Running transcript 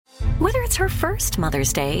Whether it's her first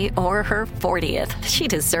Mother's Day or her 40th, she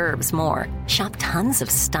deserves more. Shop tons of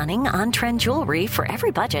stunning on-trend jewelry for every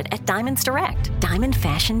budget at Diamonds Direct. Diamond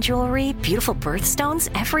fashion jewelry, beautiful birthstones,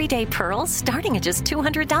 everyday pearls starting at just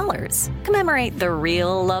 $200. Commemorate the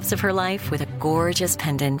real loves of her life with a gorgeous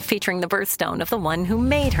pendant featuring the birthstone of the one who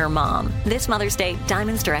made her mom. This Mother's Day,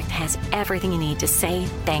 Diamonds Direct has everything you need to say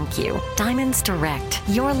thank you. Diamonds Direct.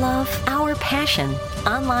 Your love, our passion.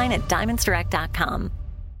 Online at diamondsdirect.com.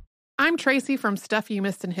 I'm Tracy from Stuff You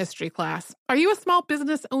Missed in History class. Are you a small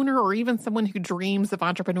business owner or even someone who dreams of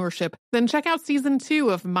entrepreneurship? Then check out Season 2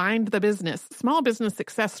 of Mind the Business, Small Business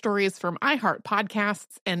Success Stories from iHeart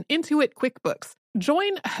Podcasts and Intuit QuickBooks.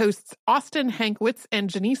 Join hosts Austin Hankwitz and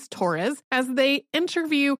Janice Torres as they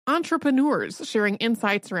interview entrepreneurs sharing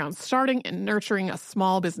insights around starting and nurturing a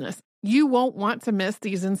small business. You won't want to miss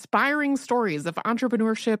these inspiring stories of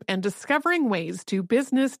entrepreneurship and discovering ways to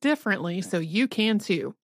business differently so you can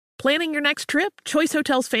too. Planning your next trip? Choice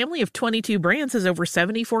Hotels' family of 22 brands has over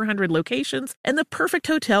 7,400 locations and the perfect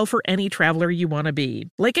hotel for any traveler you want to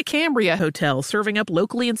be. Like a Cambria Hotel, serving up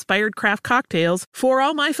locally inspired craft cocktails for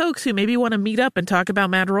all my folks who maybe want to meet up and talk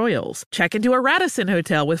about Mad Royals. Check into a Radisson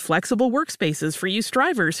Hotel with flexible workspaces for you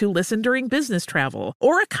strivers who listen during business travel.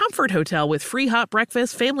 Or a Comfort Hotel with free hot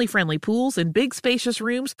breakfast, family-friendly pools, and big spacious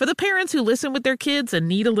rooms for the parents who listen with their kids and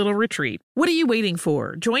need a little retreat. What are you waiting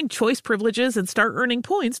for? Join Choice Privileges and start earning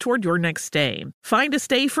points toward your next stay. Find a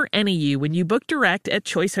stay for any you when you book direct at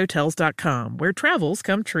choicehotels.com, where travels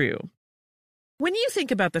come true. When you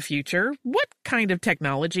think about the future, what kind of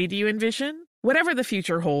technology do you envision? Whatever the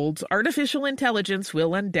future holds, artificial intelligence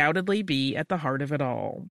will undoubtedly be at the heart of it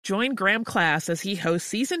all. Join Graham Class as he hosts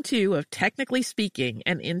Season 2 of Technically Speaking,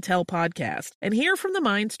 an Intel podcast, and hear from the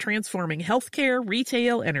minds transforming healthcare,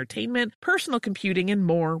 retail, entertainment, personal computing, and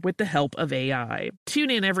more with the help of AI.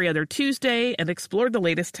 Tune in every other Tuesday and explore the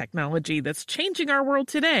latest technology that's changing our world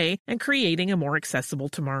today and creating a more accessible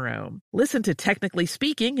tomorrow. Listen to Technically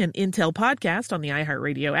Speaking, an Intel podcast on the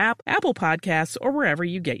iHeartRadio app, Apple Podcasts, or wherever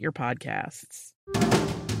you get your podcasts.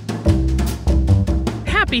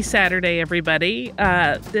 Happy Saturday, everybody.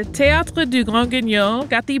 The Théâtre du Grand Guignol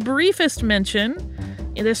got the briefest mention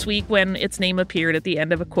this week when its name appeared at the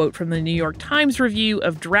end of a quote from the New York Times review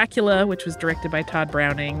of Dracula, which was directed by Todd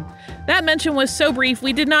Browning. That mention was so brief,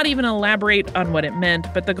 we did not even elaborate on what it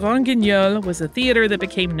meant, but the Grand Guignol was a theater that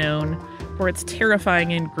became known for its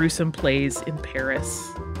terrifying and gruesome plays in Paris.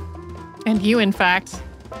 And you, in fact,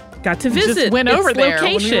 got to visit. Just went over there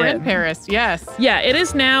location. when we were in Paris. Yes. Yeah, it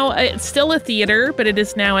is now. It's still a theater, but it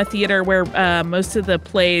is now a theater where most of the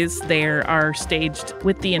plays there are staged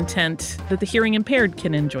with the intent that the hearing impaired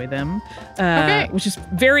can enjoy them, which is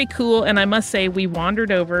very cool. And I must say, we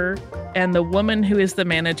wandered over, and the woman who is the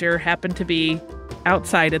manager happened to be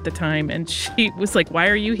outside at the time, and she was like, "Why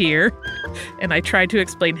are you here?" And I tried to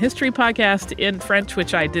explain history podcast in French,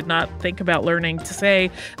 which I did not think about learning to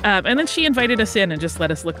say. And then she invited us in and just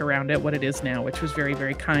let us look around at what it is now, which was very,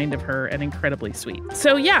 very kind of her and incredibly sweet.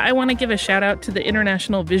 So yeah, I want to give a shout out to the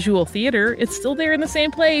International Visual Theater. It's still there in the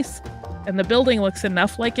same place. And the building looks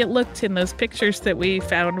enough like it looked in those pictures that we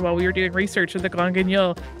found while we were doing research of the Grand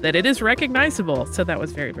Guignol that it is recognizable. So that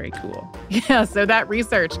was very, very cool. Yeah, so that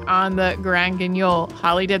research on the Grand Guignol,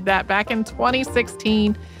 Holly did that back in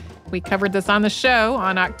 2016. We covered this on the show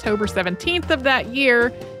on October 17th of that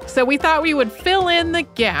year. So we thought we would fill in the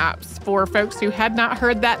gaps for folks who had not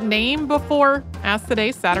heard that name before as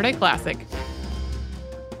today's Saturday Classic.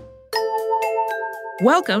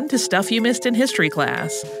 Welcome to Stuff You Missed in History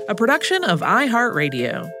Class, a production of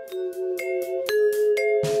iHeartRadio.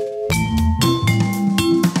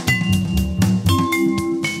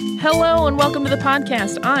 Hello and welcome to the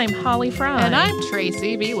podcast. I'm Holly Fry. And I'm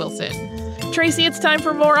Tracy V. Wilson. Tracy, it's time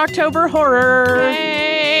for more October horror.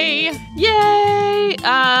 Yay! Yay!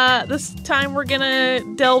 This time we're going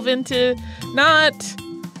to delve into not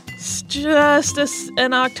just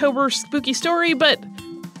an October spooky story, but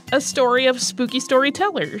a story of spooky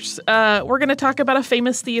storytellers. We're going to talk about a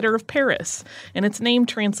famous theater of Paris, and its name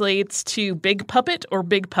translates to Big Puppet or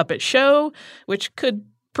Big Puppet Show, which could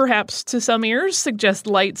perhaps to some ears suggest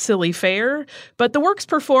light, silly fare. But the works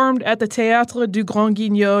performed at the Théâtre du Grand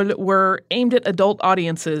Guignol were aimed at adult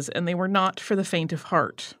audiences, and they were not for the faint of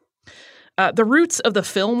heart. The roots of the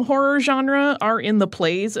film horror genre are in the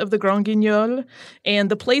plays of the Grand Guignol, and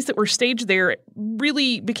the plays that were staged there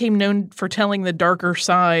really became known for telling the darker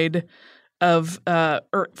side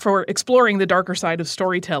for exploring the darker side of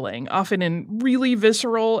storytelling, often in really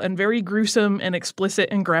visceral and very gruesome and explicit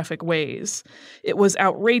and graphic ways. It was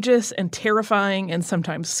outrageous and terrifying and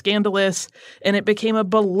sometimes scandalous, and it became a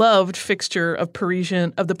beloved fixture of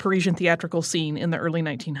the Parisian theatrical scene in the early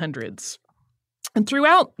 1900s. And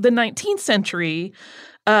throughout the 19th century,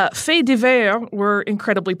 faits divers were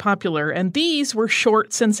incredibly popular, and these were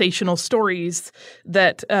short, sensational stories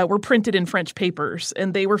that were printed in French papers,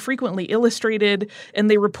 and they were frequently illustrated, and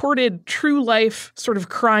they reported true-life sort of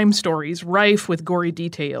crime stories rife with gory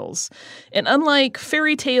details. And unlike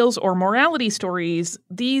fairy tales or morality stories,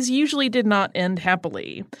 these usually did not end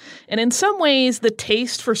happily. And in some ways, the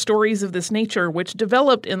taste for stories of this nature, which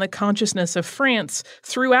developed in the consciousness of France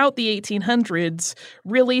throughout the 1800s,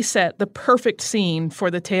 really set the perfect scene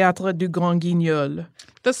for the Théâtre du Grand Guignol.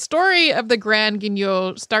 The story of the Grand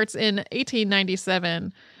Guignol starts in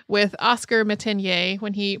 1897 with Oscar Métainier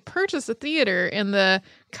when he purchased a theater in the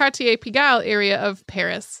Quartier Pigalle area of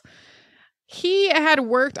Paris. He had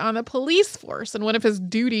worked on the police force, and one of his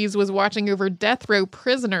duties was watching over death row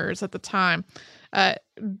prisoners at the time,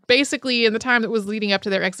 basically in the time that was leading up to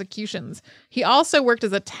their executions. He also worked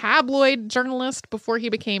as a tabloid journalist before he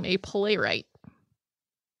became a playwright.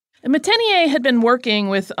 Métainier had been working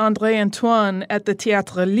with André Antoine at the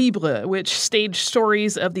Théâtre Libre, which staged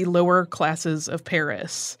stories of the lower classes of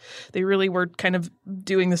Paris. They really were kind of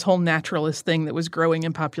doing this whole naturalist thing that was growing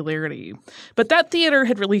in popularity. But that theater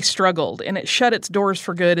had really struggled, and it shut its doors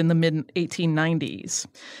for good in the mid-1890s.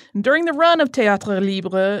 During the run of Théâtre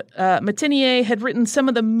Libre, Métainier had written some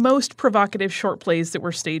of the most provocative short plays that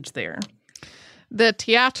were staged there. The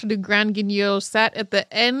Théâtre du Grand Guignol sat at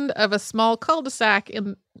the end of a small cul-de-sac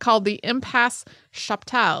called the Impasse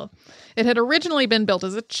Chaptal. It had originally been built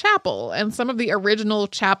as a chapel, and some of the original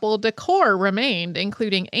chapel decor remained,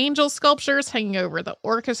 including angel sculptures hanging over the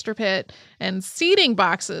orchestra pit and seating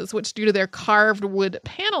boxes, which, due to their carved wood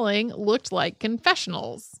paneling, looked like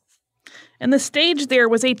confessionals. And the stage there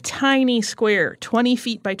was a tiny square, 20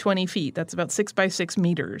 feet by 20 feet. That's about 6 by 6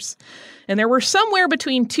 meters. And there were somewhere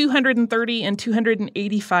between 230 and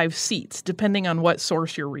 285 seats, depending on what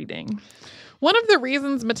source you're reading. One of the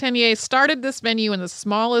reasons Métainier started this venue in the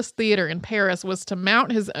smallest theater in Paris was to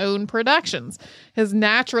mount his own productions. His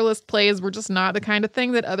naturalist plays were just not the kind of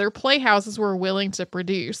thing that other playhouses were willing to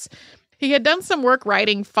produce. He had done some work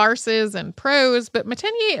writing farces and prose, but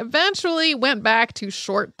Métainier eventually went back to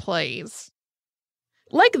short plays.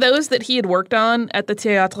 Like those that he had worked on at the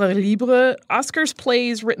Théâtre Libre, Oscar's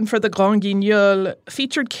plays written for the Grand Guignol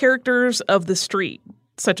featured characters of the street,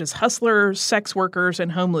 such as hustlers, sex workers,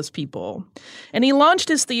 and homeless people. And he launched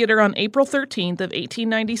his theater on April 13th of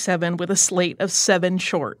 1897 with a slate of 7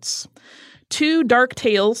 shorts. 2 dark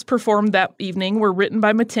tales performed that evening were written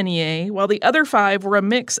by Métainier, while the other 5 were a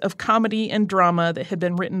mix of comedy and drama that had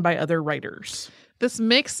been written by other writers. This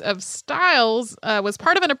mix of styles was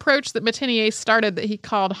part of an approach that Métainier started that he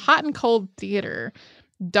called hot and cold theater.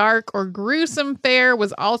 Dark or gruesome fare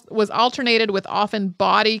was alternated with often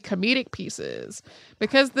bawdy comedic pieces.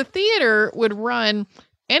 Because the theater would run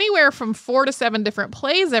anywhere from 4 to 7 different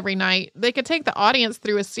plays every night, they could take the audience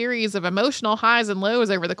through a series of emotional highs and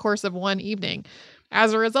lows over the course of one evening.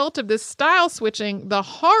 As a result of this style switching, the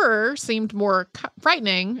horror seemed more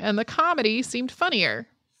frightening and the comedy seemed funnier.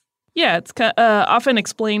 Yeah, it's often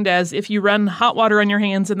explained as if you run hot water on your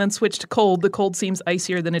hands and then switch to cold, the cold seems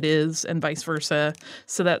icier than it is, and vice versa.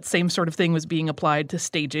 So that same sort of thing was being applied to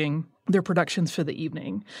staging their productions for the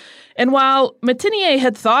evening. And while Métainier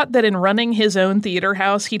had thought that in running his own theater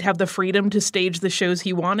house, he'd have the freedom to stage the shows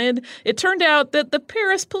he wanted, it turned out that the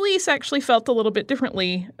Paris police actually felt a little bit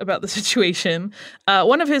differently about the situation.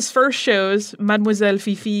 One of his first shows, Mademoiselle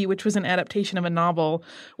Fifi, which was an adaptation of a novel,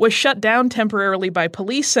 was shut down temporarily by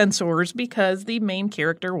police censors because the main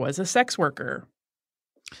character was a sex worker.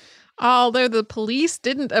 Although the police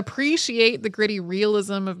didn't appreciate the gritty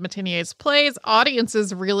realism of Métainier's plays,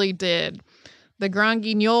 audiences really did. The Grand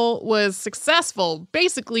Guignol was successful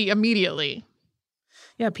basically immediately.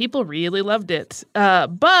 Yeah, people really loved it.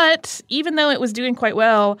 But even though it was doing quite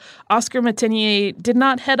well, Oscar Métainier did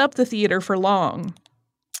not head up the theater for long.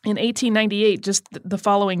 In 1898, just the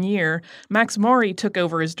following year, Max Maury took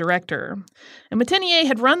over as director. And Métainier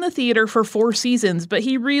had run the theater for 4 seasons, but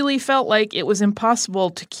he really felt like it was impossible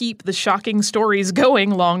to keep the shocking stories going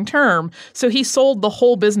long term, so he sold the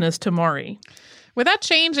whole business to Maury. With that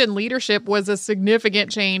change in leadership was a significant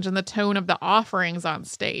change in the tone of the offerings on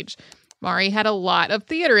stage. Maury had a lot of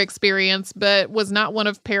theater experience, but was not one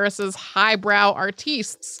of Paris's highbrow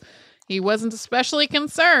artistes. He wasn't especially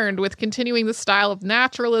concerned with continuing the style of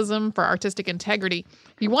naturalism for artistic integrity.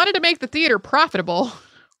 He wanted to make the theater profitable.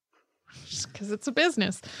 because it's a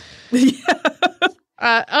business. Yeah.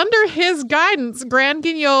 Under his guidance, Grand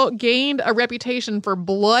Guignol gained a reputation for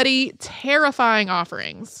bloody, terrifying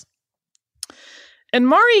offerings. And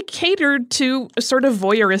Maury catered to a sort of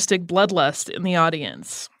voyeuristic bloodlust in the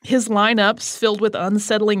audience. His lineups, filled with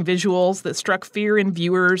unsettling visuals that struck fear in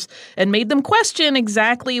viewers and made them question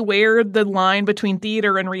exactly where the line between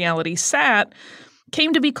theater and reality sat,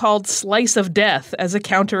 came to be called Slice of Death as a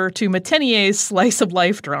counter to Métainier's Slice of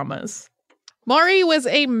Life dramas. Maury was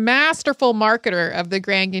a masterful marketer of the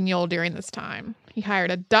Grand Guignol during this time. He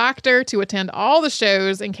hired a doctor to attend all the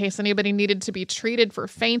shows in case anybody needed to be treated for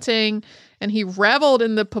fainting, and he reveled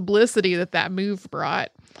in the publicity that move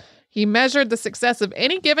brought. He measured the success of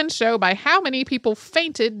any given show by how many people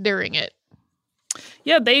fainted during it.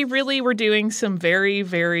 Yeah, they really were doing some very,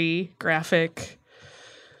 very graphic,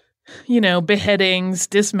 beheadings,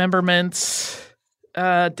 dismemberments,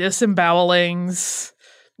 disembowelings,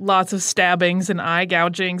 lots of stabbings and eye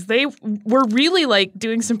gougings. They were really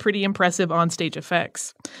doing some pretty impressive onstage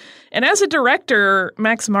effects. And as a director,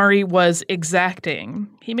 Max Maury was exacting.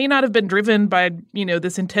 He may not have been driven by,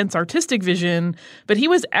 this intense artistic vision, but he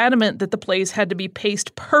was adamant that the plays had to be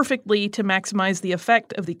paced perfectly to maximize the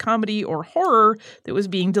effect of the comedy or horror that was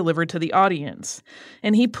being delivered to the audience.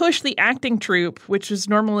 And he pushed the acting troupe, which was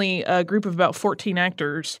normally a group of about 14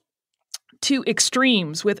 actors, to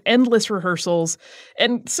extremes with endless rehearsals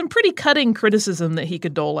and some pretty cutting criticism that he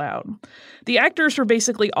could dole out. The actors were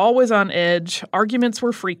basically always on edge, arguments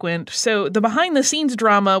were frequent, so the behind-the-scenes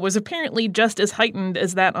drama was apparently just as heightened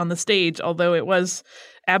as that on the stage, although it was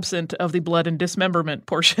absent of the blood and dismemberment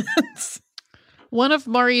portions. One of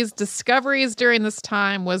Maury's discoveries during this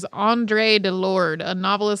time was André Delorde, a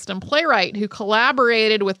novelist and playwright who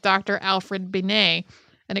collaborated with Dr. Alfred Binet,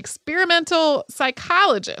 an experimental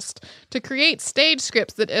psychologist, to create stage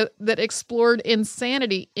scripts that explored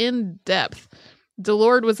insanity in depth.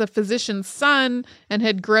 Delorde was a physician's son and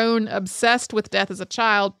had grown obsessed with death as a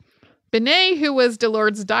child. Binet, who was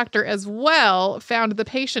Delorde's doctor as well, found the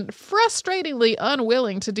patient frustratingly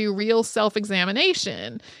unwilling to do real self-examination.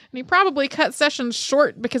 And he probably cut sessions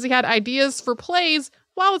short because he had ideas for plays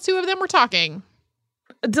while the two of them were talking.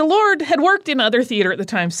 Delorde had worked in other theater at the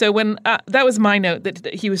time, so when that was my note,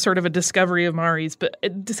 that he was sort of a discovery of Maury's, but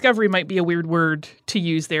discovery might be a weird word to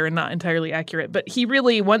use there and not entirely accurate. But he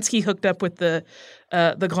really, once he hooked up with the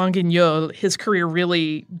Grand Guignol, his career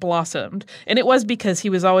really blossomed. And it was because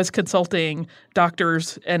he was always consulting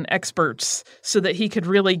doctors and experts so that he could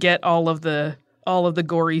really get all of the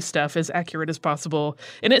gory stuff as accurate as possible.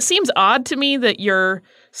 And it seems odd to me that your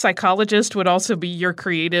psychologist would also be your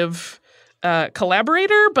creative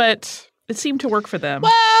collaborator, but it seemed to work for them.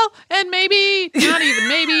 Well, and maybe, not even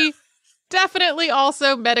maybe, definitely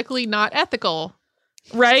also medically not ethical.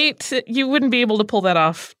 Right? You wouldn't be able to pull that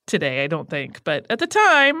off today, I don't think. But at the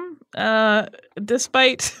time,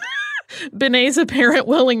 despite Binet's apparent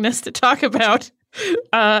willingness to talk about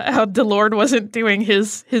how Delorde wasn't doing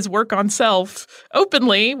his work on self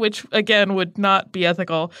openly, which, again, would not be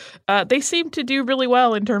ethical, they seemed to do really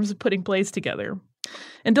well in terms of putting plays together.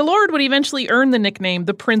 And Delorde would eventually earn the nickname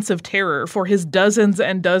the Prince of Terror for his dozens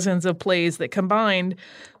and dozens of plays that combined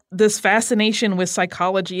this fascination with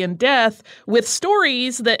psychology and death with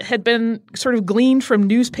stories that had been sort of gleaned from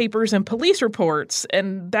newspapers and police reports,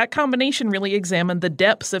 and that combination really examined the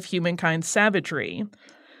depths of humankind's savagery.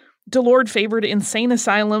 Delorde favored insane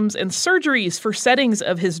asylums and surgeries for settings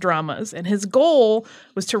of his dramas, and his goal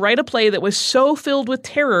was to write a play that was so filled with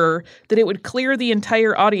terror that it would clear the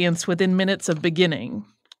entire audience within minutes of beginning.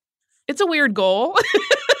 It's a weird goal.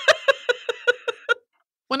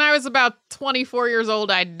 When I was about 24 years old,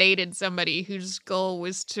 I dated somebody whose goal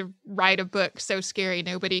was to write a book so scary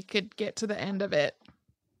nobody could get to the end of it.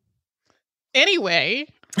 Anyway,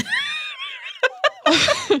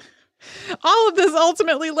 all of this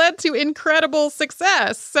ultimately led to incredible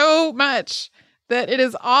success, so much that it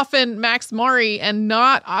is often Max Maury and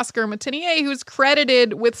not Oscar Métainier who's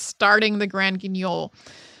credited with starting the Grand Guignol.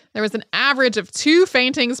 There was an average of 2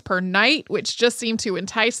 faintings per night, which just seemed to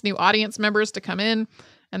entice new audience members to come in.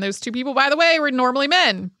 And those 2 people, by the way, were normally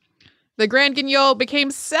men. The Grand Guignol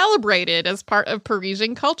became celebrated as part of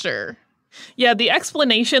Parisian culture. Yeah, the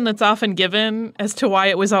explanation that's often given as to why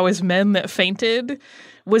it was always men that fainted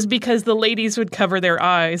was because the ladies would cover their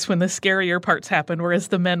eyes when the scarier parts happened, whereas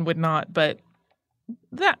the men would not. But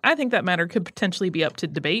I think that matter could potentially be up to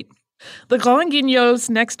debate. The Grand Guignol's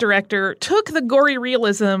next director took the gory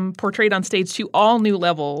realism portrayed on stage to all new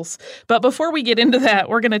levels. But before we get into that,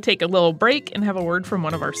 we're going to take a little break and have a word from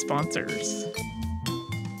one of our sponsors.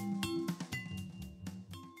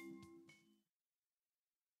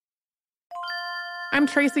 I'm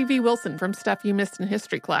Tracy V. Wilson from Stuff You Missed in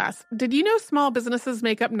History Class. Did you know small businesses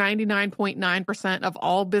make up 99.9% of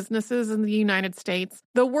all businesses in the United States?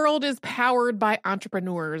 The world is powered by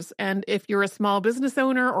entrepreneurs, and if you're a small business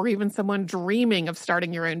owner or even someone dreaming of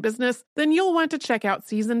starting your own business, then you'll want to check out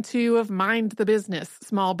Season 2 of Mind the Business,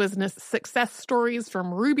 small business success stories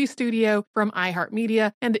from Ruby Studio, from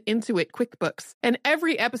iHeartMedia, and Intuit QuickBooks. And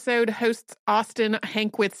every episode, hosts Austin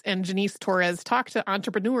Hankwitz and Janice Torres talk to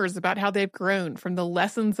entrepreneurs about how they've grown from the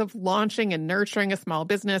lessons of launching and nurturing a small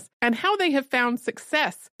business and how they have found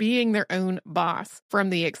success being their own boss. From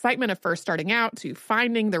the excitement of first starting out to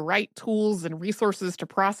finding the right tools and resources to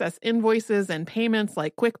process invoices and payments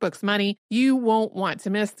like QuickBooks Money, you won't want to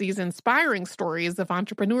miss these inspiring stories of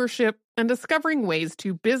entrepreneurship and discovering ways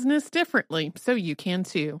to business differently so you can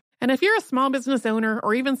too. And if you're a small business owner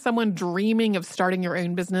or even someone dreaming of starting your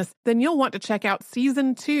own business, then you'll want to check out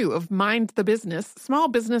Season 2 of Mind the Business, small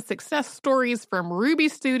business success stories from Ruby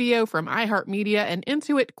Studio, from iHeartMedia, and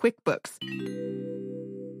Intuit QuickBooks.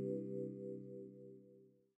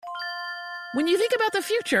 When you think about the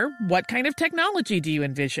future, what kind of technology do you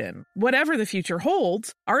envision? Whatever the future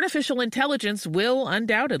holds, artificial intelligence will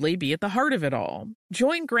undoubtedly be at the heart of it all.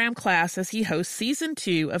 Join Graham Class as he hosts Season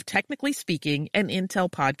 2 of Technically Speaking, an Intel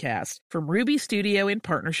podcast from Ruby Studio in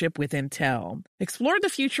partnership with Intel. Explore the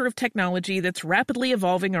future of technology that's rapidly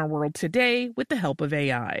evolving our world today with the help of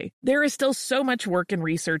AI. There is still so much work and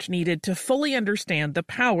research needed to fully understand the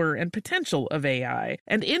power and potential of AI,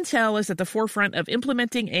 and Intel is at the forefront of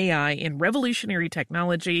implementing AI in revolutionary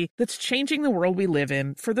technology that's changing the world we live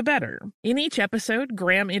in for the better. In each episode,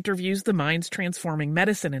 Graham interviews the minds transforming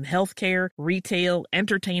medicine and healthcare, retail,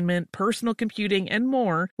 entertainment, personal computing, and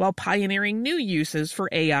more, while pioneering new uses for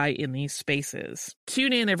AI in these spaces.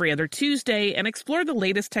 Tune in every other Tuesday and explore the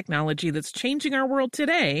latest technology that's changing our world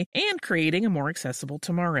today and creating a more accessible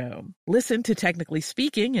tomorrow. Listen to Technically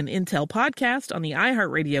Speaking, an Intel podcast on the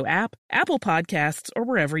iHeartRadio app, Apple Podcasts, or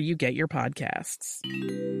wherever you get your podcasts.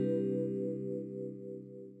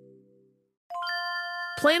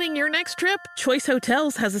 Planning your next trip? Choice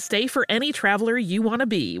Hotels has a stay for any traveler you want to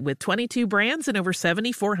be, with 22 brands and over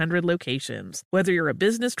 7,400 locations. Whether you're a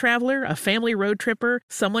business traveler, a family road tripper,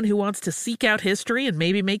 someone who wants to seek out history and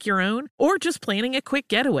maybe make your own, or just planning a quick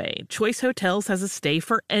getaway, Choice Hotels has a stay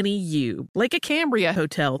for any you. Like a Cambria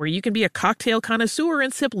Hotel, where you can be a cocktail connoisseur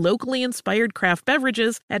and sip locally inspired craft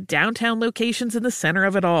beverages at downtown locations in the center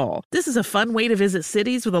of it all. This is a fun way to visit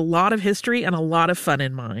cities with a lot of history and a lot of fun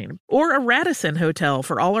in mind. Or a Radisson Hotel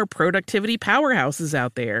for all our productivity powerhouses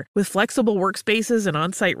out there. With flexible workspaces and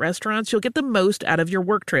on-site restaurants, you'll get the most out of your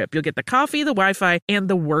work trip. You'll get the coffee, the Wi-Fi, and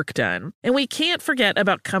the work done. And we can't forget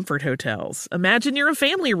about Comfort Hotels. Imagine you're a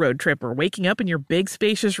family road tripper, waking up in your big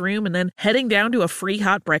spacious room and then heading down to a free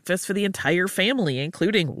hot breakfast for the entire family,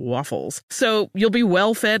 including waffles. So you'll be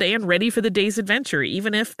well fed and ready for the day's adventure,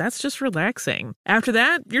 even if that's just relaxing. After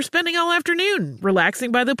that, you're spending all afternoon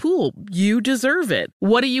relaxing by the pool. You deserve it.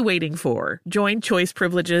 What are you waiting for? Join Choice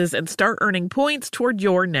Privileges and start earning points toward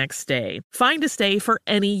your next stay. Find a stay for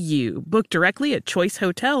any you. Book directly at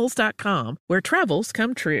choicehotels.com, where travels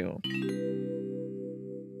come true.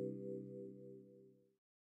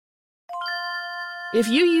 If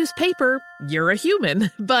you use paper, you're a human.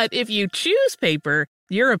 But if you choose paper,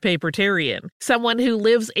 you're a papertarian, someone who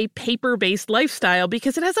lives a paper-based lifestyle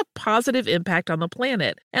because it has a positive impact on the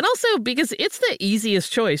planet. And also because it's the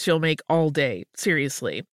easiest choice you'll make all day.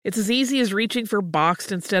 Seriously. It's as easy as reaching for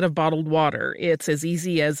boxed instead of bottled water. It's as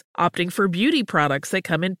easy as opting for beauty products that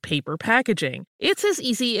come in paper packaging. It's as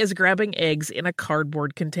easy as grabbing eggs in a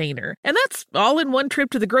cardboard container. And that's all in one trip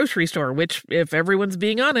to the grocery store, which, if everyone's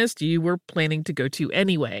being honest, you were planning to go to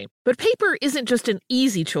anyway. But paper isn't just an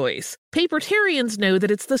easy choice. Papertarians know that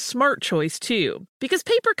it's the smart choice, too. Because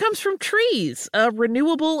paper comes from trees, a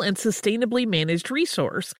renewable and sustainably managed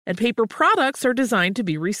resource. And paper products are designed to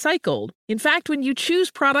be recycled. In fact, when you choose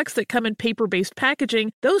products that come in paper-based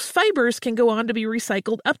packaging, those fibers can go on to be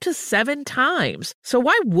recycled up to 7 times. So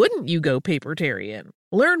why wouldn't you go papertarian?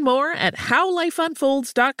 Learn more at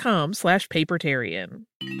howlifeunfolds.com/papertarian.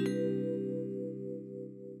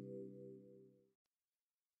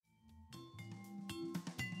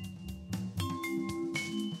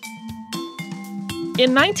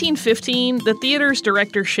 In 1915, the theater's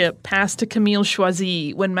directorship passed to Camille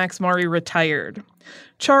Choisy when Max Maury retired.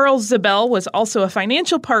 Charles Zibel was also a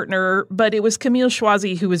financial partner, but it was Camille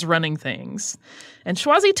Choisy who was running things. And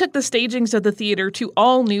Choisy took the stagings of the theater to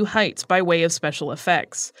all new heights by way of special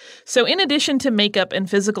effects. So in addition to makeup and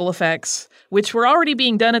physical effects, which were already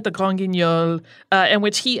being done at the Grand Guignol, and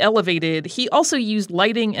which he elevated, he also used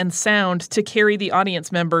lighting and sound to carry the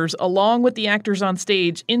audience members along with the actors on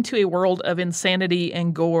stage into a world of insanity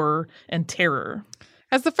and gore and terror.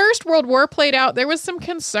 As the First World War played out, there was some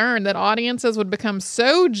concern that audiences would become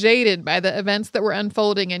so jaded by the events that were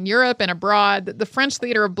unfolding in Europe and abroad that the French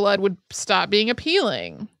theater of blood would stop being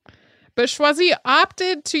appealing. But Choisy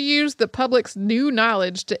opted to use the public's new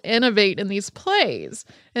knowledge to innovate in these plays.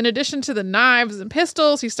 In addition to the knives and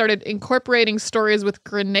pistols, he started incorporating stories with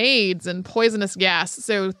grenades and poisonous gas,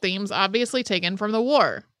 so themes obviously taken from the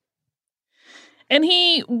war. And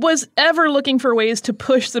he was ever looking for ways to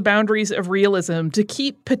push the boundaries of realism to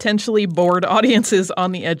keep potentially bored audiences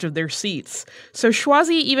on the edge of their seats. So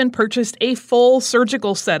Choisy even purchased a full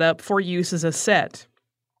surgical setup for use as a set.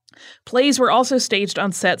 Plays were also staged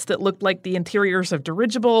on sets that looked like the interiors of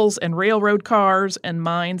dirigibles and railroad cars and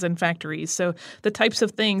mines and factories, so the types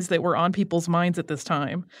of things that were on people's minds at this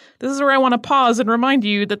time. This is where I want to pause and remind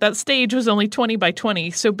you that that stage was only 20 by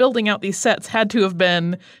 20, so building out these sets had to have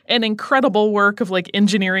been an incredible work of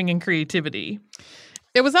engineering and creativity.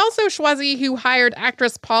 It was also Choisy who hired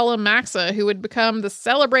actress Paula Maxa, who would become the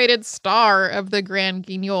celebrated star of the Grand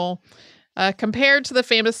Guignol. Compared to the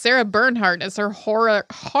famous Sarah Bernhardt as her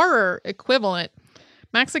horror equivalent,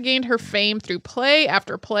 Maxa gained her fame through play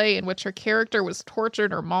after play in which her character was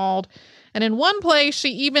tortured or mauled, and in one play she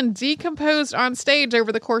even decomposed on stage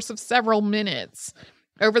over the course of several minutes.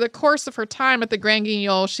 Over the course of her time at the Grand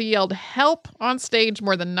Guignol, she yelled "help" on stage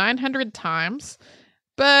more than 900 times,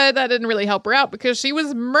 but that didn't really help her out because she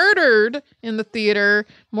was murdered in the theater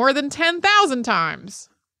more than 10,000 times.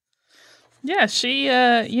 Yeah, she,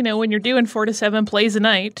 when you're doing 4 to 7 plays a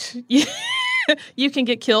night, you can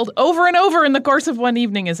get killed over and over in the course of one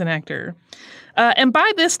evening as an actor. And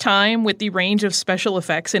by this time, with the range of special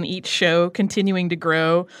effects in each show continuing to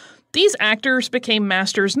grow, these actors became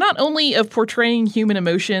masters not only of portraying human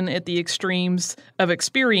emotion at the extremes of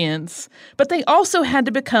experience, but they also had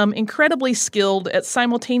to become incredibly skilled at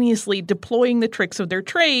simultaneously deploying the tricks of their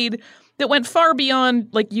trade that went far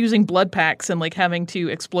beyond using blood packs and having to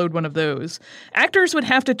explode one of those. Actors would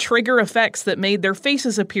have to trigger effects that made their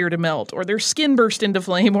faces appear to melt or their skin burst into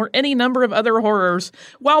flame or any number of other horrors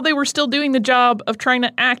while they were still doing the job of trying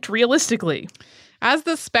to act realistically. As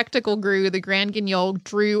the spectacle grew, the Grand Guignol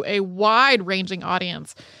drew a wide-ranging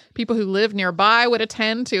audience. People who lived nearby would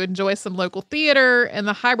attend to enjoy some local theater, and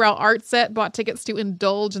the highbrow art set bought tickets to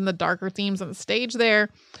indulge in the darker themes on the stage there.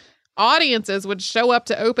 Audiences would show up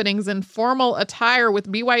to openings in formal attire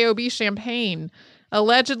with BYOB champagne.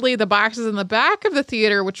 Allegedly, the boxes in the back of the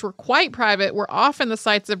theater, which were quite private, were often the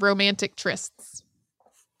sites of romantic trysts.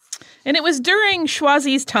 And it was during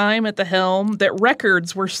Choisy's time at the helm that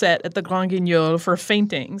records were set at the Grand Guignol for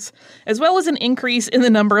faintings, as well as an increase in the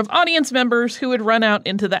number of audience members who would run out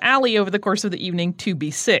into the alley over the course of the evening to be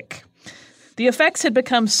sick. The effects had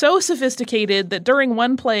become so sophisticated that during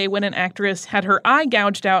one play when an actress had her eye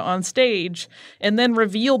gouged out on stage and then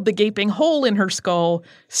revealed the gaping hole in her skull,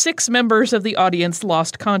 6 members of the audience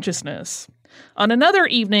lost consciousness. On another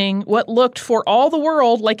evening, what looked for all the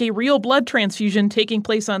world like a real blood transfusion taking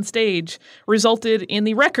place on stage resulted in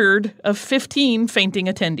the record of 15 fainting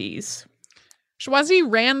attendees. Choisy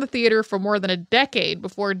ran the theater for more than a decade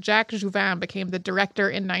before Jacques Jouvin became the director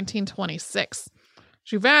in 1926.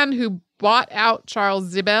 Jouvin, who bought out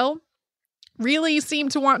Charles Zibel, really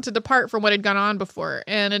seemed to want to depart from what had gone on before,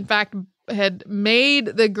 and in fact had made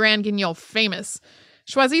the Grand Guignol famous.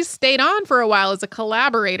 Choisy stayed on for a while as a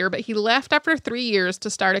collaborator, but he left after 3 years to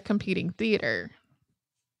start a competing theater.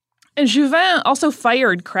 And Jouvin also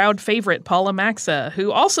fired crowd favorite Paula Maxa,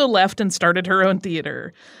 who also left and started her own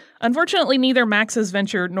theater. Unfortunately, neither Maxa's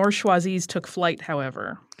venture nor Choisy's took flight,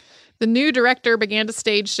 however. The new director began to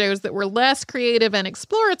stage shows that were less creative and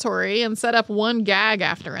exploratory and set up one gag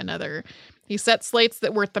after another. He set slates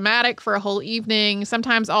that were thematic for a whole evening,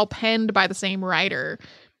 sometimes all penned by the same writer.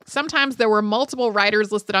 Sometimes there were multiple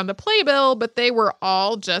writers listed on the playbill, but they were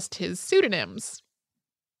all just his pseudonyms.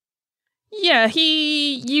 Yeah,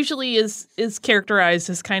 he usually is characterized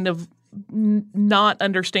as kind of not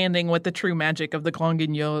understanding what the true magic of the Grand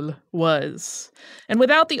Guignol was. And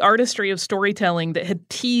without the artistry of storytelling that had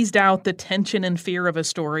teased out the tension and fear of a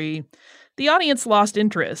story, the audience lost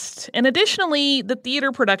interest. And additionally, the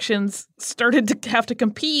theater productions started to have to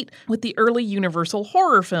compete with the early Universal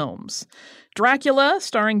horror films. Dracula,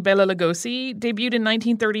 starring Bela Lugosi, debuted in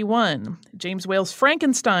 1931. James Whale's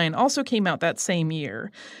Frankenstein also came out that same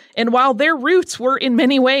year. And while their roots were in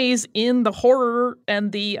many ways in the horror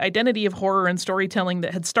and the identity of horror and storytelling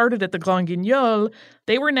that had started at the Grand Guignol,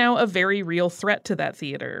 they were now a very real threat to that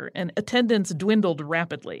theater, and attendance dwindled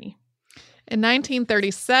rapidly. In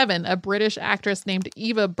 1937, a British actress named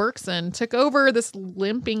Eva Berkson took over this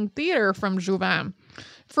limping theater from Jouvin.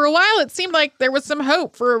 For a while, it seemed like there was some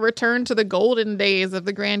hope for a return to the golden days of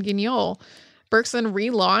the Grand Guignol. Berkson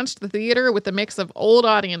relaunched the theater with a mix of old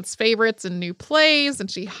audience favorites and new plays,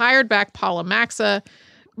 and she hired back Paula Maxa.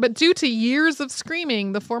 But due to years of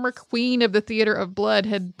screaming, the former queen of the Theater of Blood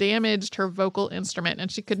had damaged her vocal instrument,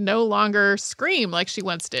 and she could no longer scream like she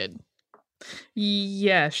once did.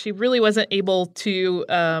 Yeah, she really wasn't able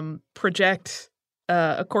to project,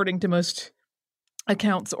 according to most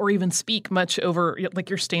accounts, or even speak much over like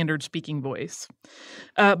your standard speaking voice.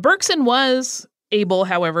 Berkson was able,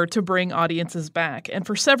 however, to bring audiences back, and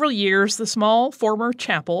for several years, the small former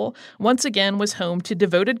chapel once again was home to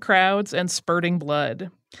devoted crowds and spurting blood.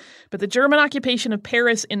 But the German occupation of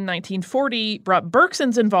Paris in 1940 brought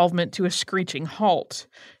Berkson's involvement to a screeching halt.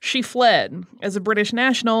 She fled. As a British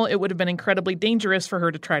national, it would have been incredibly dangerous for her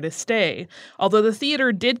to try to stay, although the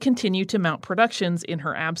theater did continue to mount productions in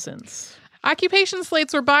her absence. Occupation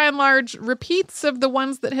slates were by and large repeats of the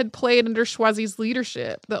ones that had played under Choisy's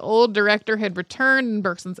leadership. The old director had returned in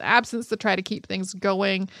Berkson's absence to try to keep things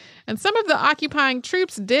going, and some of the occupying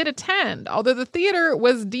troops did attend, although the theater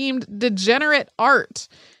was deemed degenerate art,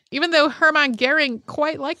 even though Hermann Goering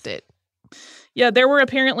quite liked it. Yeah, there were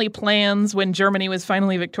apparently plans when Germany was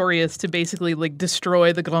finally victorious to basically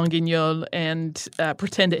destroy the Grand Guignol and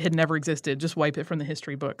pretend it had never existed, just wipe it from the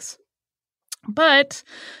history books. But,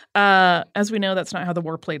 as we know, that's not how the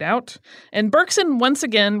war played out. And Berkson once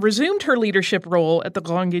again resumed her leadership role at the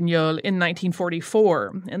Grand Guignol in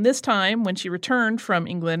 1944. And this time, when she returned from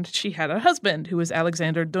England, she had a husband who was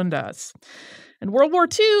Alexander Dundas. And World War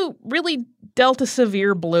II really dealt a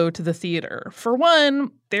severe blow to the theater. For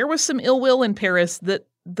one, there was some ill will in Paris that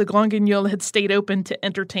the Grand Guignol had stayed open to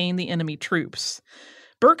entertain the enemy troops.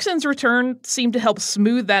 Berkson's return seemed to help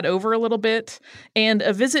smooth that over a little bit, and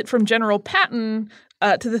a visit from General Patton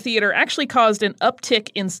to the theater actually caused an uptick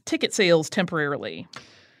in ticket sales temporarily.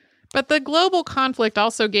 But the global conflict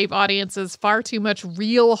also gave audiences far too much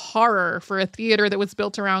real horror for a theater that was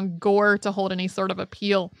built around gore to hold any sort of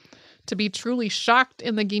appeal. To be truly shocked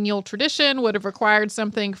in the Guignol tradition would have required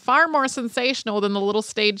something far more sensational than the little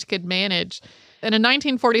stage could manage. In a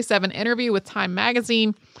 1947 interview with Time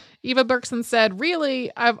magazine, Eva Berkson said,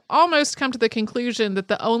 "Really, I've almost come to the conclusion that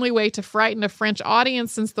the only way to frighten a French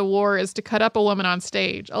audience since the war is to cut up a woman on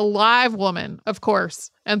stage, a live woman, of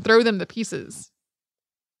course, and throw them to pieces."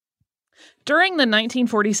 During the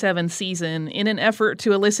 1947 season, in an effort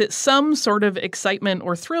to elicit some sort of excitement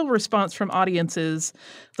or thrill response from audiences,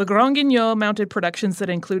 the Grand Guignol mounted productions that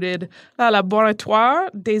included Le Laboratoire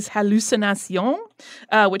des Hallucinations,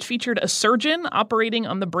 which featured a surgeon operating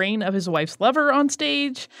on the brain of his wife's lover on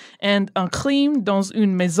stage, and Un crime dans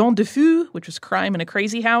une maison de fou, which was crime in a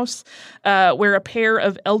crazy house, where a pair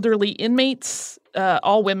of elderly inmates,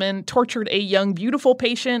 all women, tortured a young, beautiful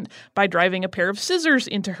patient by driving a pair of scissors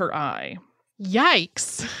into her eye.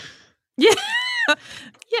 Yikes. Yeah.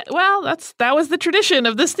 Yeah, well, that was the tradition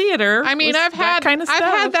of this theater. I mean, I've had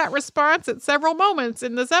that response at several moments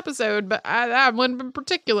in this episode, but that one in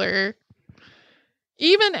particular.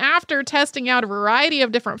 Even after testing out a variety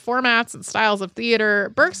of different formats and styles of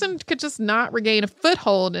theater, Berkson could just not regain a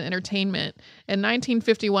foothold in entertainment. In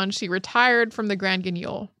 1951, she retired from the Grand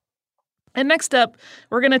Guignol. And next up,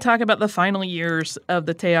 we're going to talk about the final years of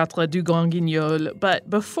the Théâtre du Grand Guignol. But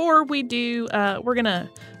before we do, we're going to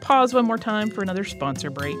pause one more time for another sponsor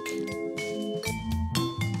break.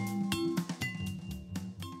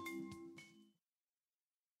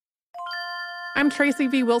 I'm Tracy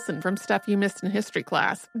V. Wilson from Stuff You Missed in History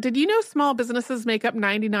Class. Did you know small businesses make up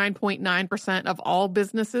 99.9% of all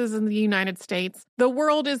businesses in the United States? The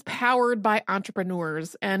world is powered by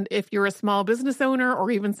entrepreneurs, and if you're a small business owner or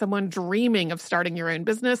even someone dreaming of starting your own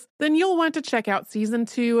business, then you'll want to check out Season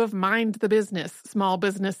 2 of Mind the Business, Small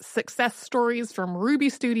Business Success Stories from Ruby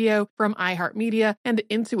Studio, from iHeartMedia, and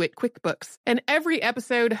Intuit QuickBooks. And every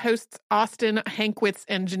episode, hosts Austin Hankwitz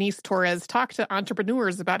and Janice Torres talk to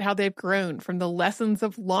entrepreneurs about how they've grown from the lessons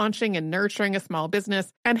of launching and nurturing a small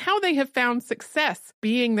business and how they have found success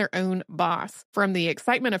being their own boss. From the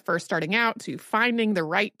excitement of first starting out to finding the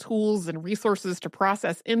right tools and resources to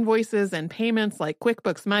process invoices and payments like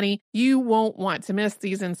QuickBooks Money, you won't want to miss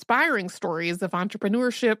these inspiring stories of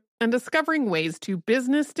entrepreneurship and discovering ways to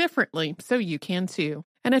business differently so you can too.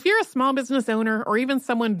 And if you're a small business owner or even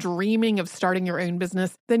someone dreaming of starting your own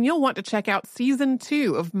business, then you'll want to check out Season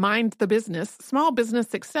 2 of Mind the Business, Small Business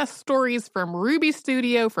Success Stories from Ruby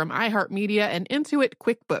Studio, from iHeartMedia, and Intuit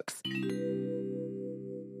QuickBooks.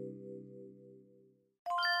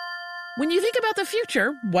 When you think about the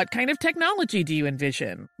future, what kind of technology do you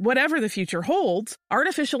envision? Whatever the future holds,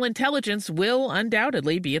 artificial intelligence will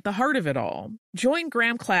undoubtedly be at the heart of it all. Join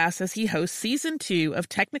Graham Class as he hosts Season 2 of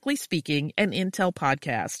Technically Speaking, an Intel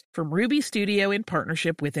podcast from Ruby Studio in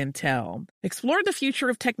partnership with Intel. Explore the future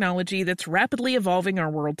of technology that's rapidly evolving our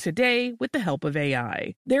world today with the help of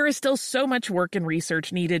AI. There is still so much work and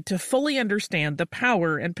research needed to fully understand the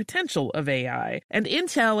power and potential of AI, and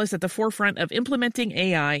Intel is at the forefront of implementing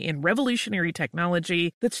AI in revolutionary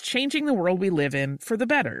technology that's changing the world we live in for the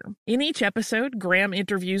better. In each episode, Graham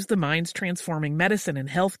interviews the minds transforming medicine and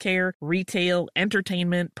healthcare, retail,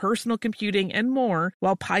 entertainment, personal computing, and more,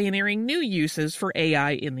 while pioneering new uses for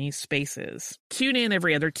AI in these spaces. Tune in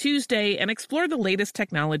every other Tuesday and explore the latest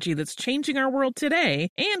technology that's changing our world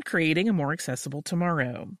today and creating a more accessible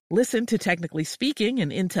tomorrow. Listen to Technically Speaking,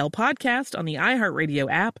 an Intel podcast on the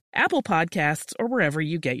iHeartRadio app, Apple Podcasts, or wherever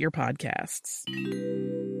you get your podcasts.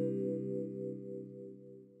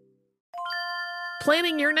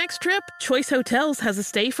 Planning your next trip? Choice Hotels has a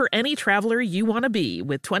stay for any traveler you want to be,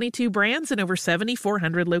 with 22 brands and over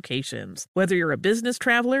 7,400 locations. Whether you're a business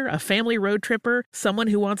traveler, a family road tripper, someone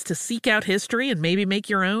who wants to seek out history and maybe make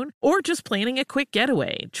your own, or just planning a quick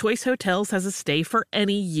getaway, Choice Hotels has a stay for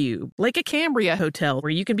any you. Like a Cambria Hotel,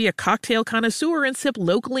 where you can be a cocktail connoisseur and sip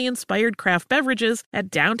locally inspired craft beverages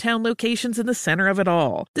at downtown locations in the center of it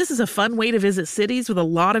all. This is a fun way to visit cities with a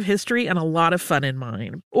lot of history and a lot of fun in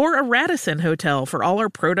mind. Or a Radisson Hotel for all our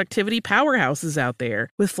productivity powerhouses out there.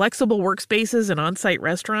 With flexible workspaces and on-site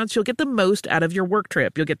restaurants, you'll get the most out of your work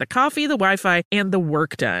trip. You'll get the coffee, the Wi-Fi, and the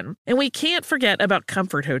work done. And we can't forget about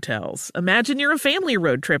Comfort Hotels. Imagine you're a family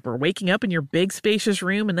road tripper, waking up in your big spacious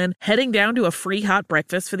room and then heading down to a free hot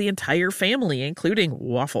breakfast for the entire family, including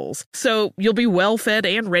waffles. So you'll be well fed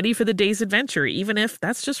and ready for the day's adventure, even if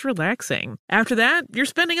that's just relaxing. After that, you're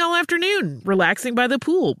spending all afternoon relaxing by the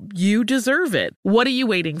pool. You deserve it. What are you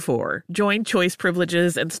waiting for? Join Choice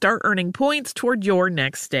Privileges and start earning points toward your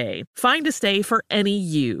next stay. Find a stay for any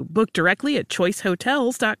you. Book directly at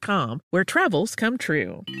choicehotels.com, where travels come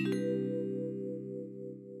true.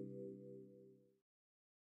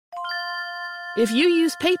 If you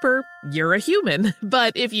use paper, you're a human.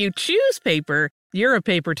 But if you choose paper, you're a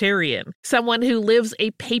papertarian, someone who lives a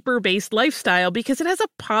paper-based lifestyle because it has a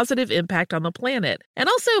positive impact on the planet. And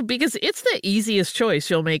also because it's the easiest choice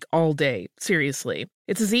you'll make all day. Seriously.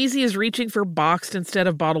 It's as easy as reaching for boxed instead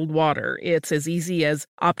of bottled water. It's as easy as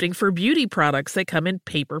opting for beauty products that come in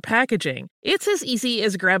paper packaging. It's as easy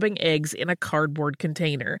as grabbing eggs in a cardboard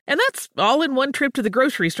container. And that's all in one trip to the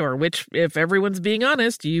grocery store, which, if everyone's being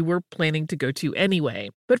honest, you were planning to go to anyway.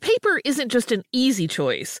 But paper isn't just an easy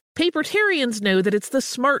choice. Papertarians know that it's the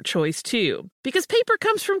smart choice, too. Because paper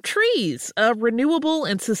comes from trees, a renewable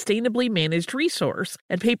and sustainably managed resource.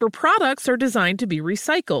 And paper products are designed to be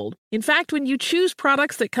recycled. In fact, when you choose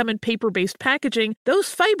products that come in paper-based packaging, those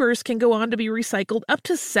fibers can go on to be recycled up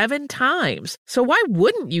to 7 times. So why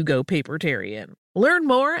wouldn't you go papertarian? Learn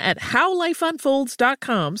more at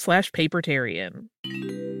howlifeunfolds.com/papertarian.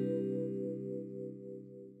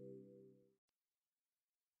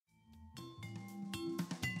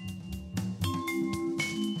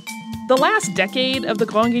 The last decade of the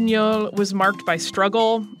Grand Guignol was marked by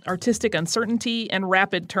struggle, artistic uncertainty, and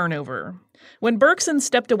rapid turnover. When Bergson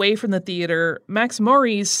stepped away from the theater, Max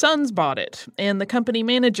Mori's sons bought it, and the company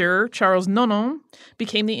manager, Charles Nonon,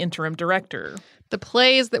 became the interim director. The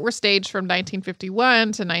plays that were staged from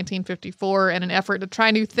 1951 to 1954 in an effort to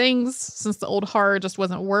try new things, since the old horror just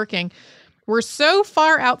wasn't working, were so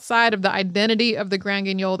far outside of the identity of the Grand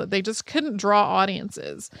Guignol that they just couldn't draw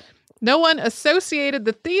audiences. No one associated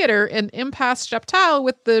the theater in Impasse Chaptal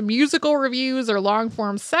with the musical reviews or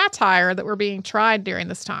long-form satire that were being tried during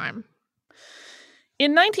this time.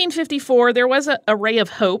 In 1954, there was a ray of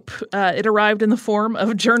hope. It arrived in the form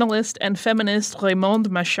of journalist and feminist Raymonde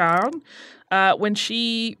Machard when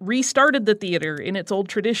she restarted the theater in its old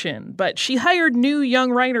tradition. But she hired new young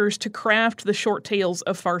writers to craft the short tales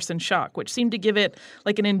of farce and shock, which seemed to give it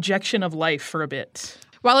like an injection of life for a bit.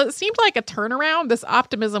 While it seemed like a turnaround, this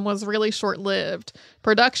optimism was really short-lived.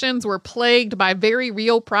 Productions were plagued by very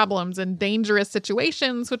real problems and dangerous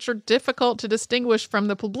situations, which are difficult to distinguish from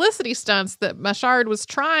the publicity stunts that Machard was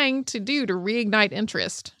trying to do to reignite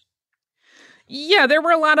interest. Yeah, there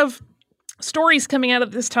were a lot of stories coming out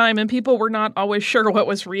at this time, and people were not always sure what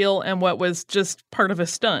was real and what was just part of a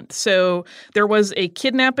stunt. So there was a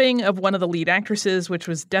kidnapping of one of the lead actresses, which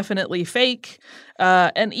was definitely fake.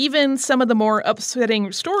 And even some of the more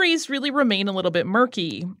upsetting stories really remain a little bit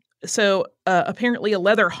murky. So apparently a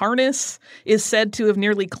leather harness is said to have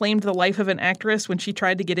nearly claimed the life of an actress when she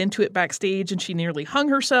tried to get into it backstage and she nearly hung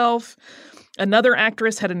herself. Another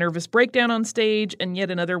actress had a nervous breakdown on stage, and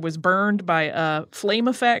yet another was burned by a flame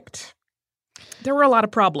effect. There were a lot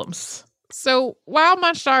of problems. So while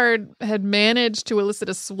Machard had managed to elicit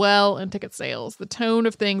a swell in ticket sales, the tone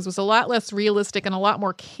of things was a lot less realistic and a lot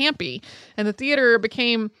more campy, and the theater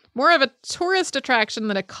became more of a tourist attraction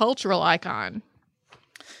than a cultural icon.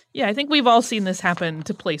 Yeah, I think we've all seen this happen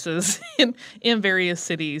to places in various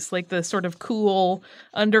cities. Like the sort of cool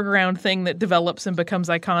underground thing that develops and becomes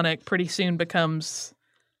iconic pretty soon becomes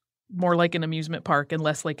more like an amusement park and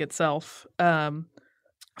less like itself. From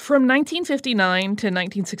 1959 to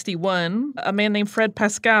 1961, a man named Fred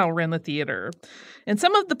Pascal ran the theater. And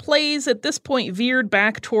some of the plays at this point veered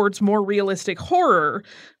back towards more realistic horror,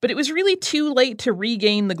 but it was really too late to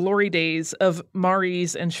regain the glory days of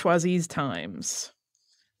Mary's and Choisy's times.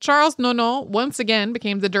 Charles Nonon once again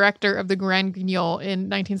became the director of the Grand Guignol in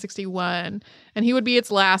 1961, and he would be its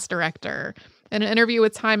last director. In an interview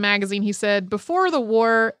with Time magazine, he said, "Before the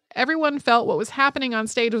war, everyone felt what was happening on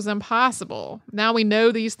stage was impossible. Now we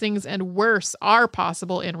know these things and worse are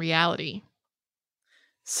possible in reality."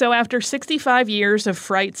 So after 65 years of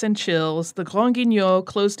frights and chills, the Grand Guignol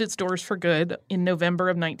closed its doors for good in November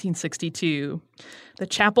of 1962. The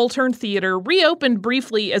chapel-turned-theater reopened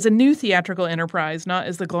briefly as a new theatrical enterprise, not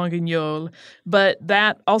as the Grand Guignol, but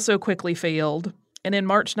that also quickly failed. And in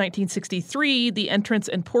March 1963, the entrance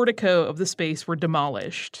and portico of the space were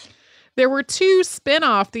demolished. There were two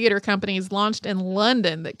spin-off theater companies launched in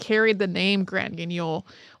London that carried the name Grand Guignol,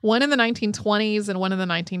 one in the 1920s and one in the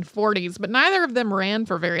 1940s, but neither of them ran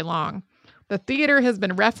for very long. The theater has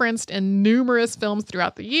been referenced in numerous films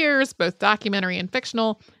throughout the years, both documentary and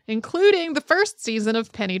fictional, including the first season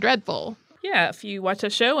of Penny Dreadful. Yeah, if you watch a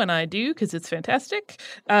show, and I do because it's fantastic,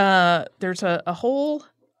 there's a whole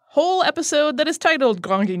episode that is titled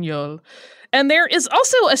Grand Guignol. And there is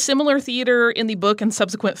also a similar theater in the book and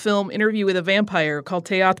subsequent film Interview with a Vampire called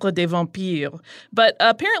Théâtre des Vampires. But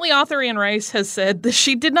apparently author Anne Rice has said that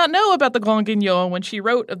she did not know about the Grand Guignol when she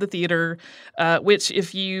wrote of the theater, which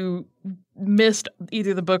if you missed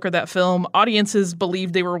either the book or that film, audiences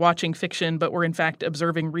believed they were watching fiction but were in fact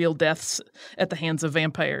observing real deaths at the hands of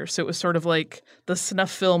vampires. So it was sort of like the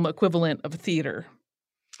snuff film equivalent of theater.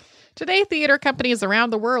 Today, theater companies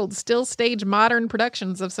around the world still stage modern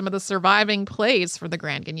productions of some of the surviving plays for the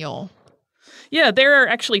Grand Guignol. Yeah, there are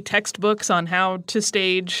actually textbooks on how to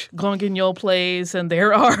stage Grand Guignol plays, and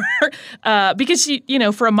there are, because,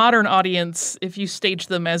 for a modern audience, if you stage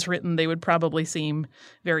them as written, they would probably seem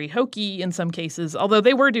very hokey in some cases, although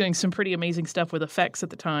they were doing some pretty amazing stuff with effects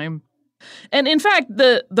at the time. And in fact,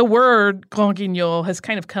 the word Grand Guignol has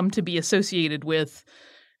kind of come to be associated with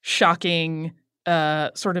shocking,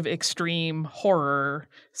 sort of extreme horror.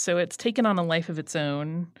 So it's taken on a life of its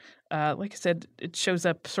own. Like I said, it shows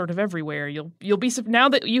up sort of everywhere. You'll be now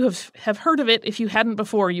that you have heard of it. If you hadn't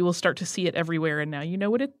before, you will start to see it everywhere, and now you know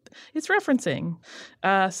what it's referencing.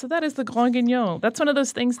 So that is the Grand Guignol. That's one of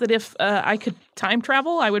those things that if I could time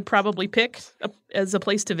travel, I would probably pick as a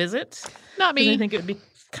place to visit. Not me. I think it would be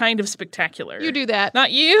kind of spectacular. You do that.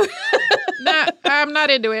 Not you. I'm not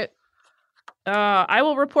into it. I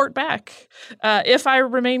will report back if I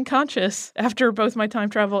remain conscious after both my time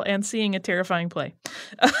travel and seeing a terrifying play.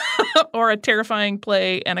 Or a terrifying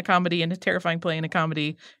play and a comedy and a terrifying play and a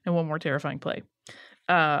comedy and one more terrifying play.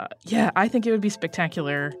 Yeah, I think it would be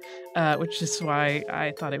spectacular, which is why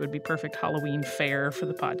I thought it would be perfect Halloween fare for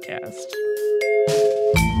the podcast.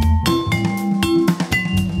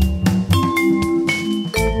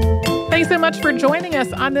 Thanks so much for joining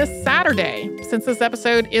us on this Saturday. Since this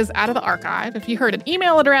episode is out of the archive, if you heard an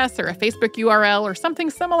email address or a Facebook URL or something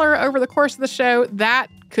similar over the course of the show, that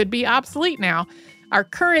could be obsolete now. Our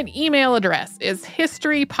current email address is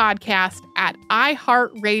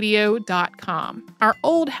historypodcast@iheartradio.com. Our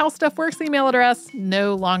old How Stuff Works email address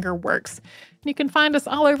no longer works. You can find us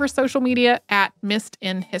all over social media at Missed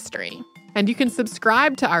in History. And you can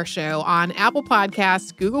subscribe to our show on Apple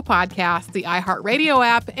Podcasts, Google Podcasts, the iHeartRadio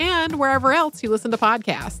app, and wherever else you listen to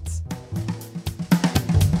podcasts.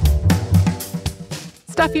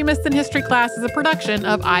 Stuff You Missed in History Class is a production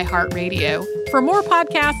of iHeartRadio. For more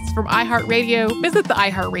podcasts from iHeartRadio, visit the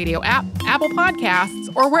iHeartRadio app, Apple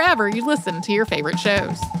Podcasts, or wherever you listen to your favorite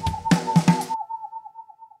shows.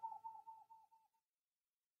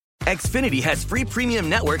 Xfinity has free premium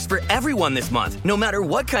networks for everyone this month, no matter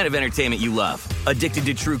what kind of entertainment you love. Addicted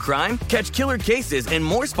to true crime? Catch killer cases and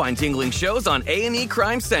more spine-tingling shows on A&E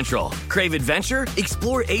Crime Central. Crave adventure?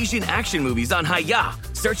 Explore Asian action movies on Hi-Ya.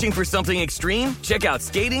 Searching for something extreme? Check out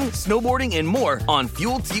skating, snowboarding, and more on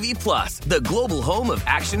Fuel TV Plus, the global home of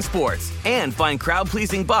action sports. And find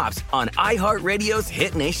crowd-pleasing bops on iHeartRadio's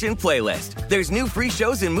Hit Nation playlist. There's new free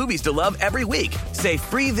shows and movies to love every week. Say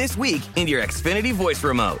free this week in your Xfinity voice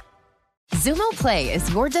remote. Xumo Play is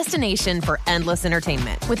your destination for endless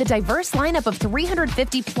entertainment. With a diverse lineup of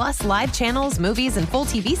 350 plus live channels, movies, and full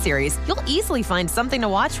TV series, you'll easily find something to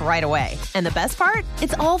watch right away. And the best part?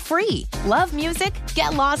 It's all free. Love music?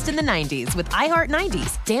 Get lost in the 90s with iHeart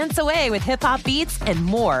 90s, dance away with hip-hop beats, and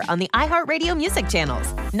more on the iHeartRadio music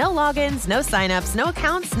channels. No logins, no signups, no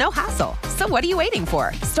accounts, no hassle. So what are you waiting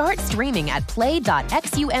for? Start streaming at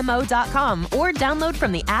play.xumo.com or download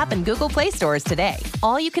from the app and Google Play stores today.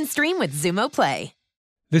 All you can stream with Xumo Play.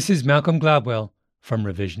 This is Malcolm Gladwell from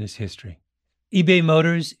Revisionist History. eBay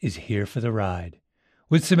Motors is here for the ride.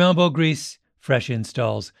 With some elbow grease, fresh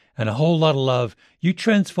installs, and a whole lot of love, you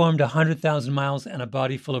transformed 100,000 miles and a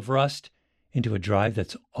body full of rust into a drive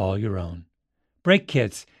that's all your own. Brake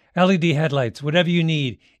kits, LED headlights, whatever you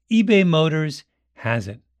need, eBay Motors has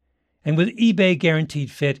it. And with eBay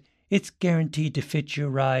Guaranteed Fit, it's guaranteed to fit your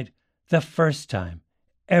ride the first time,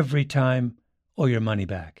 every time, or your money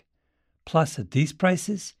back. Plus, at these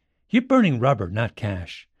prices, you're burning rubber, not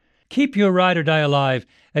cash. Keep your ride or die alive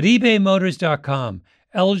at ebaymotors.com.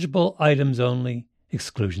 Eligible items only.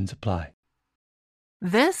 Exclusions apply.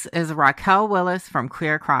 This is Raquel Willis from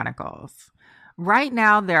Queer Chronicles. Right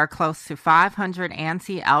now, there are close to 500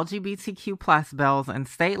 anti-LGBTQ+ bills in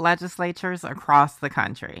state legislatures across the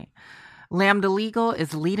country. Lambda Legal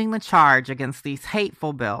is leading the charge against these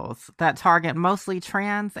hateful bills that target mostly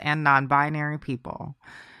trans and non-binary people.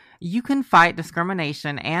 You can fight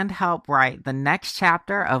discrimination and help write the next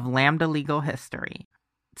chapter of Lambda Legal history.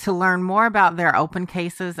 To learn more about their open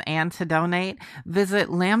cases and to donate, visit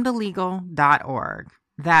lambdalegal.org.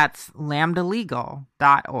 That's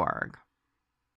lambdalegal.org.